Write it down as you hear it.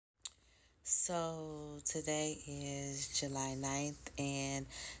So today is July 9th, and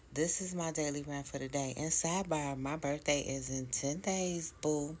this is my daily rant for the day. And sidebar, my birthday is in 10 days,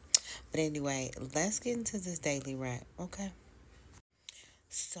 boo. But anyway, let's get into this daily rant, okay?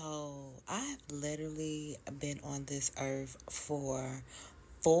 So I've literally been on this earth for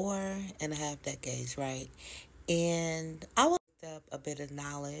 4.5 decades, right? And I will pick up a bit of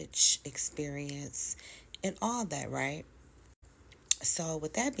knowledge, experience, and all that, right? So,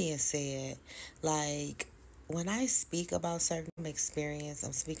 with that being said, like when I speak about certain experience,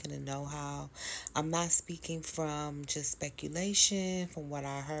 I'm speaking of know how. I'm not speaking from just speculation, from what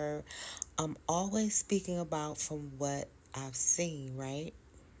I heard. I'm always speaking about from what I've seen, right?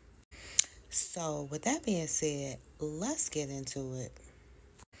 So, with that being said, let's get into it.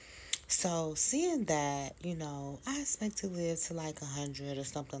 So, seeing that, I expect to live to like 100 or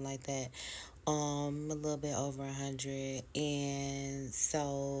something like that. A little bit over 100. And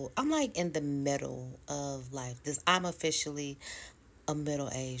so I'm like in the middle of life. I'm officially a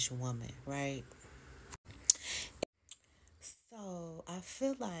middle-aged woman, right? So I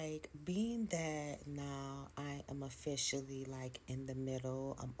feel like being that now I am officially like in the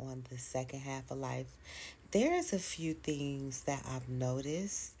middle, I'm on the second half of life. There's a few things that I've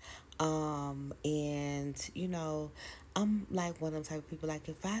noticed. And I'm like one of them type of people, like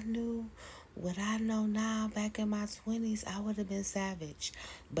if I knew what I know now back in my 20s, I would have been savage.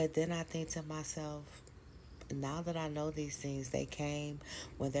 But then I think to myself, now that I know these things, they came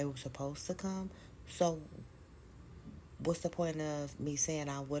when they were supposed to come. So what's the point of me saying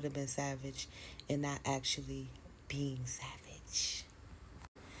I would have been savage and not actually being savage?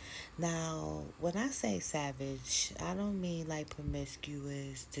 Now, when I say savage, I don't mean like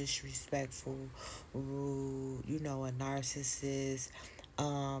promiscuous, disrespectful, rude, a narcissist,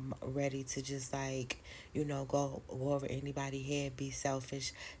 ready to just like, go over anybody's head, be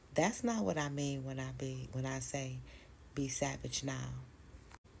selfish. That's not what I mean when I say be savage now.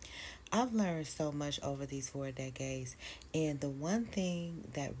 I've learned so much over these 4 decades, and the one thing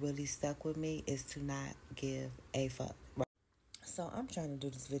that really stuck with me is to not give a fuck. So I'm trying to do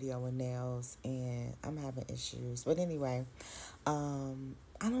this video with nails and I'm having issues. But anyway, I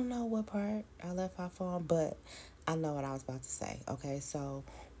don't know what part I left off on, but I know what I was about to say. Okay, so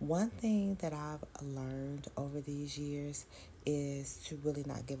one thing that I've learned over these years is to really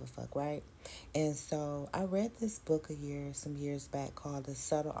not give a fuck, right? And so I read this book some years back called The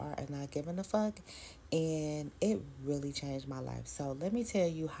Subtle Art of Not Giving a Fuck, and it really changed my life. So let me tell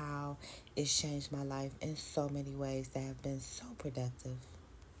you how it's changed my life in so many ways that have been so productive.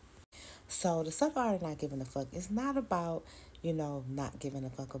 So the subtle art of not giving a fuck is not about, not giving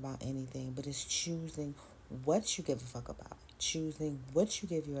a fuck about anything, but it's choosing what you give a fuck about, choosing what you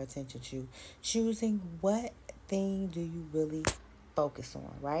give your attention to, choosing what thing do you really focus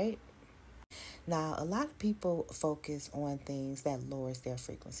on, right? Now, a lot of people focus on things that lowers their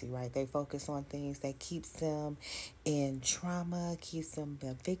frequency, right? They focus on things that keeps them in trauma, keeps them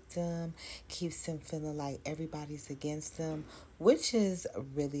a victim, keeps them feeling like everybody's against them, which is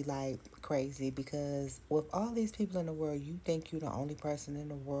really like crazy because with all these people in the world, you think you're the only person in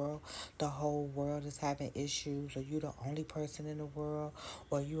the world, the whole world is having issues, or you the only person in the world,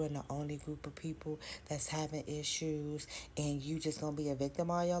 or you in the only group of people that's having issues, and you just gonna be a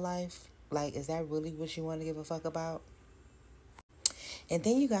victim all your life? Like, is that really what you want to give a fuck about? And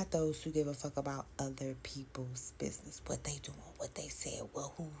then you got those who give a fuck about other people's business, what they doing, what they said,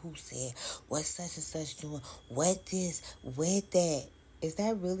 well, who said, what such and such doing, what this, what that. Is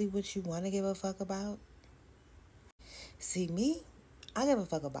that really what you want to give a fuck about? See, me, I give a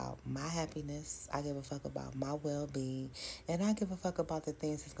fuck about my happiness. I give a fuck about my well-being. And I give a fuck about the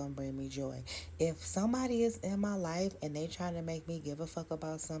things that's going to bring me joy. If somebody is in my life and they trying to make me give a fuck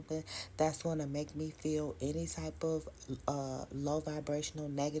about something that's going to make me feel any type of low vibrational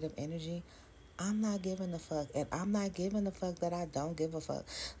negative energy, I'm not giving a fuck. And I'm not giving a fuck that I don't give a fuck.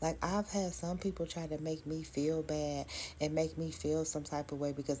 Like, I've had some people try to make me feel bad and make me feel some type of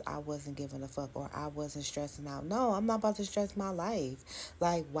way because I wasn't giving a fuck or I wasn't stressing out. No, I'm not about to stress my life.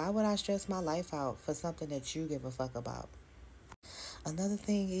 Like, why would I stress my life out for something that you give a fuck about? Another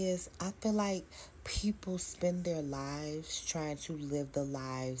thing is, I feel like people spend their lives trying to live the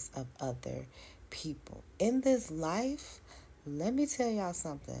lives of other people. In this life, let me tell y'all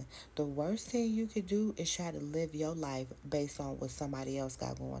something. The worst thing you could do is try to live your life based on what somebody else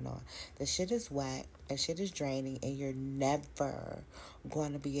got going on. The shit is whack, that shit is draining, and you're never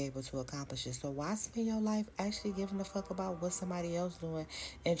going to be able to accomplish it. So why spend your life actually giving a fuck about what somebody else doing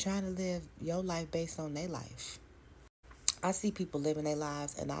and trying to live your life based on their life? I see people living their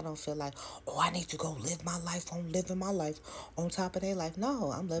lives, and I don't feel like, oh, I need to go live my life on living my life on top of their life.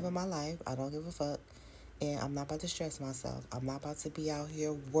 No, I'm living my life. I don't give a fuck. And I'm not about to stress myself. I'm not about to be out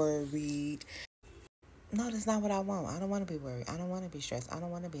here worried. No, that's not what I want. I don't want to be worried. I don't want to be stressed. I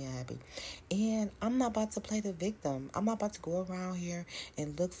don't want to be unhappy. And I'm not about to play the victim. I'm not about to go around here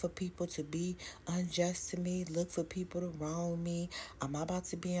and look for people to be unjust to me, look for people to wrong me. I'm not about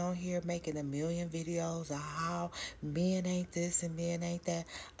to be on here making a million videos of how men ain't this and men ain't that.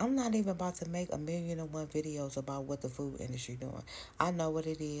 I'm not even about to make 1,000,001 videos about what the food industry doing. I know what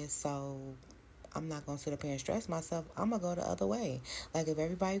it is, so I'm not gonna sit up here and stress myself. I'm gonna go the other way. Like if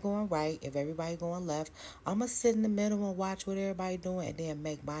everybody going right, if everybody going left, I'm gonna sit in the middle and watch what everybody doing, and then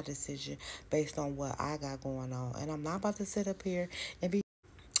make my decision based on what I got going on. And I'm not about to sit up here and be.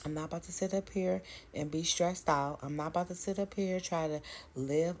 I'm not about to sit up here and be stressed out. I'm not about to sit up here try to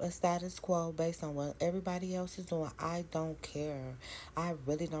live a status quo based on what everybody else is doing. I don't care. I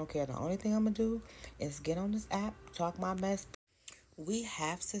really don't care. The only thing I'm gonna do is get on this app, talk my mess. We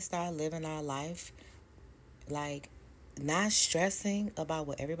have to start living our life like not stressing about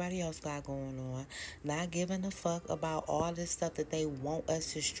what everybody else got going on, not giving a fuck about all this stuff that they want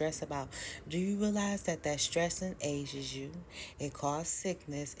us to stress about. Do you realize that stressing ages you? It causes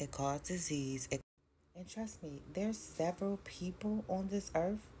sickness, it causes disease. And trust me, there's several people on this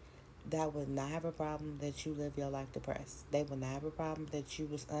earth that would not have a problem that you live your life depressed. They would not have a problem that you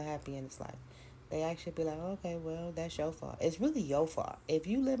was unhappy in this life. They actually be like, okay, well, that's your fault. It's really your fault. If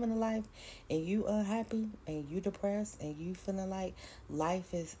you live in a life and you unhappy and you depressed and you feeling like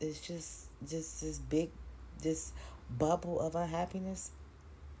life is just this big this bubble of unhappiness,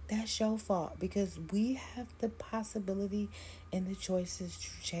 that's your fault because we have the possibility and the choices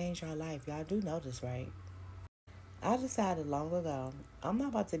to change our life. Y'all do know this, right? I decided long ago, I'm not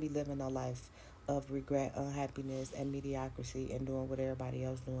about to be living a life of regret, unhappiness, and mediocrity and doing what everybody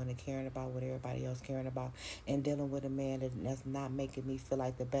else doing and caring about what everybody else caring about and dealing with a man that's not making me feel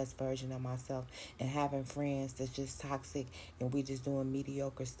like the best version of myself and having friends that's just toxic and we just doing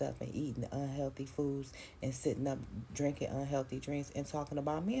mediocre stuff and eating unhealthy foods and sitting up drinking unhealthy drinks and talking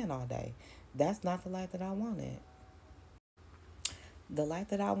about men all day. That's not the life that I wanted. The life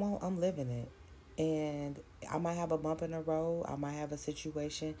that I want, I'm living it. And I might have a bump in the road. I might have a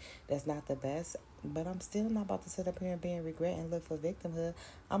situation that's not the best. But I'm still not about to sit up here and be in regret and look for victimhood.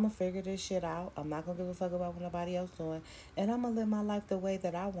 I'm going to figure this shit out. I'm not going to give a fuck about what nobody else doing. And I'm going to live my life the way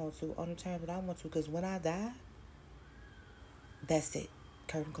that I want to, on the terms that I want to. Because when I die, that's it.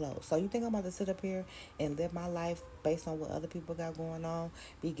 Curtain closed. So you think I'm about to sit up here and live my life based on what other people got going on,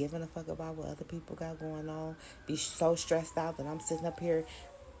 be giving a fuck about what other people got going on, be so stressed out that I'm sitting up here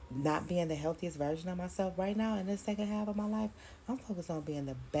not being the healthiest version of myself right now in this second half of my life. I'm focused on being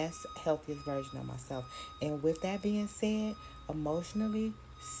the best, healthiest version of myself. And with that being said, emotionally,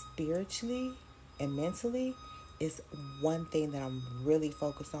 spiritually, and mentally is one thing that I'm really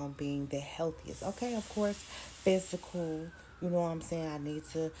focused on being the healthiest. Okay, of course, physical, you know what I'm saying? I need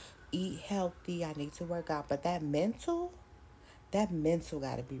to eat healthy, I need to work out, but that mental got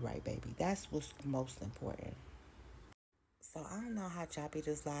to be right, baby. That's what's the most important. So I don't know how choppy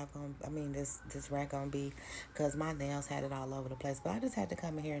this live gonna. I mean, this rant gonna be, cause my nails had it all over the place. But I just had to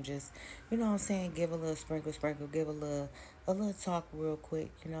come in here and just, you know what I'm saying, give a little sprinkle, give a little talk real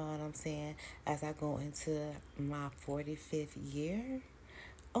quick. You know what I'm saying? As I go into my 45th year,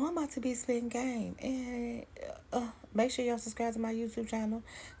 oh, I'm about to be spitting game, and make sure y'all subscribe to my YouTube channel,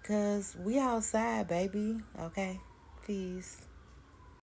 cause we outside, baby. Okay, peace.